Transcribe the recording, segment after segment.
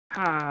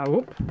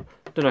Whoop.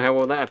 Don't know how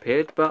well that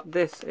appeared, but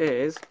this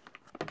is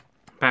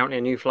apparently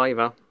a new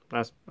flavour.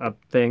 That's a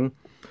thing.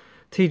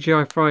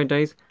 TGI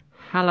Fridays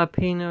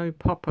Jalapeno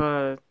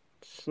Popper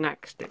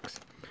Snack Sticks.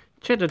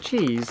 Cheddar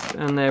cheese,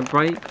 and they're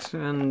baked,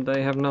 and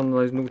they have none of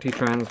those naughty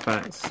trans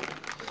fats.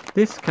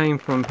 This came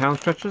from Pound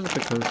Stretchers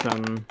because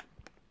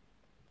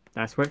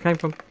that's where it came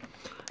from.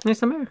 And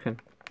it's American.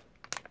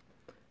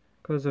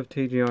 Because of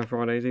TGI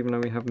Fridays, even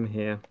though we have them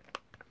here.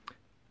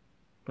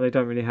 But they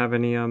don't really have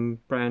any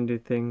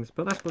branded things,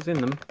 but that's what's in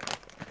them.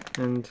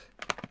 And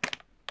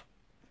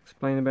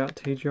explain about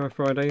TGI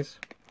Fridays.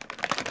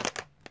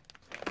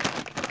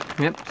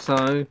 Yep,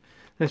 so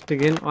let's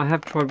dig in. I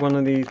have tried one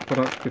of these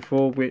products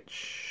before,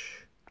 which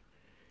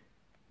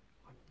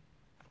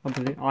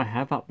I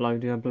have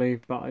uploaded, I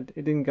believe, but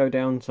it didn't go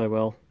down so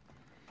well.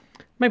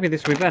 Maybe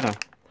this will be better.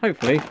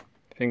 Hopefully,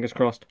 fingers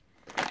crossed.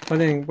 I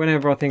think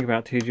whenever I think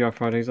about TGI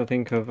Fridays, I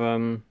think of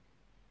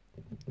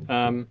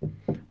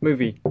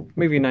movie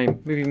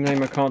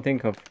name I can't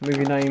think of.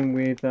 Movie name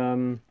with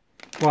Ryan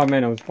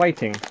Reynolds,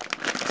 Waiting,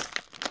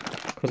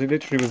 because it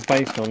literally was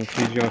based on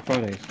TGI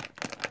Fridays.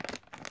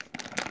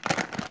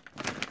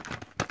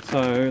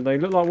 So they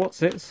look like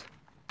Whatsits.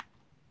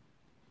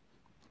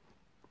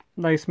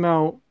 They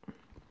smell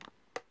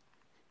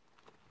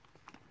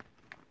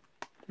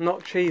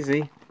not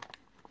cheesy.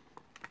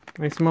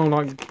 They smell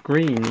like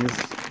greens.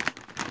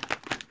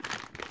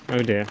 Oh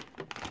dear.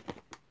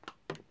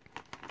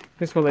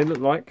 This is what they look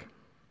like.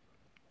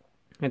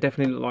 They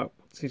definitely look like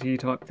city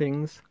type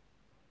things.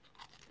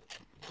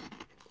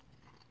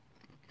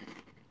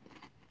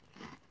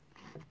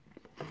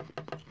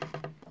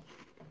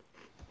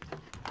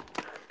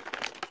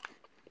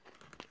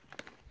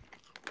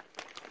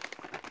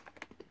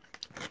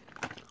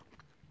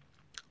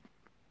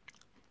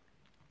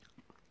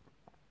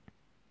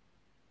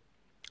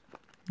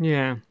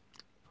 Yeah.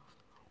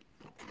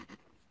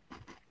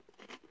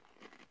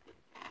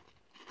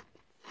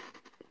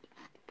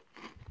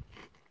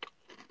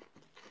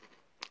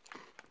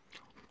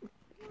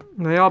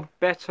 They are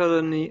better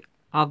than the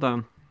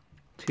other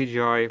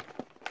TGI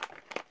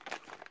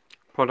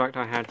product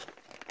I had,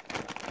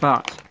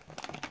 but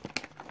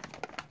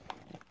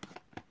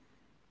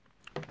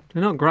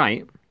they're not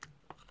great.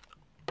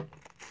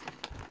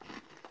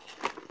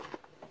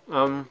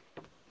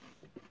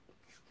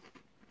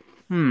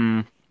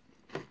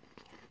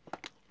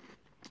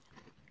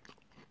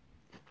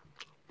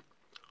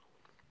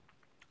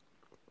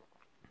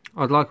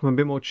 I'd like them a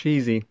bit more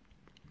cheesy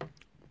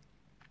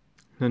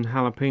than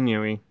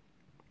jalapeno-y.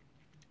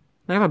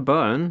 They have a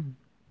burn.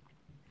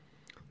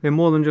 They're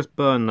more than just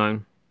burn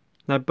though.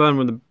 They burn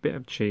with a bit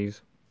of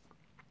cheese.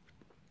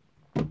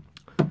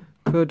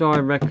 Could I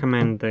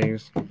recommend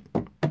these?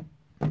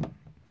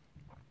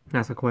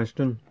 That's a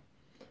question.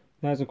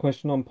 That's a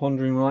question I'm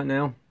pondering right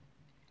now.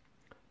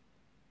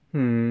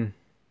 They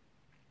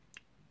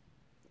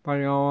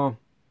are,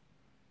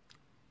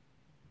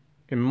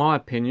 in my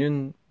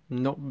opinion,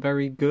 not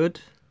very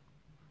good.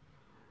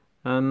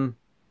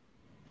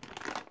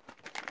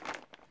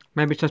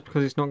 Maybe it's just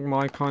because it's not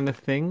my kind of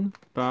thing,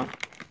 but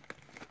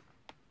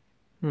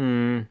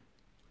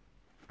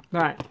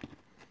that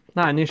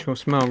initial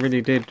smell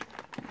really did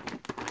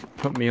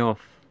put me off.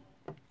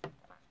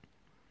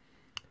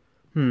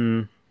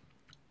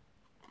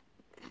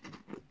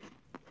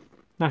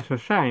 That's a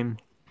shame.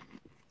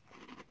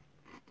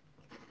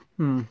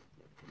 I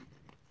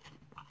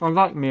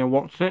like me a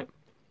Whatsit.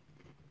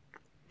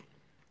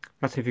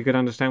 That's if you could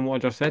understand what I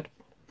just said.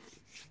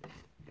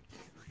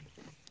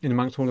 In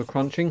amongst all the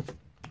crunching.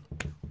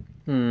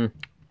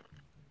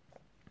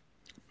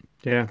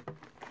 Yeah.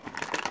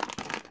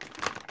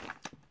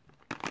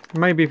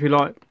 Maybe if you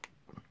like...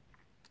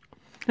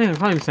 Yeah, I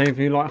can't even say if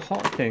you like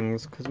hot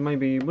things, because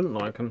maybe you wouldn't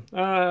like them.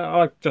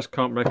 I just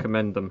can't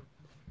recommend them.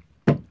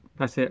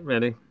 That's it,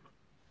 really.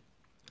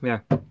 Yeah.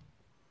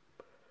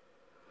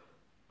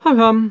 Ho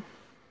hum.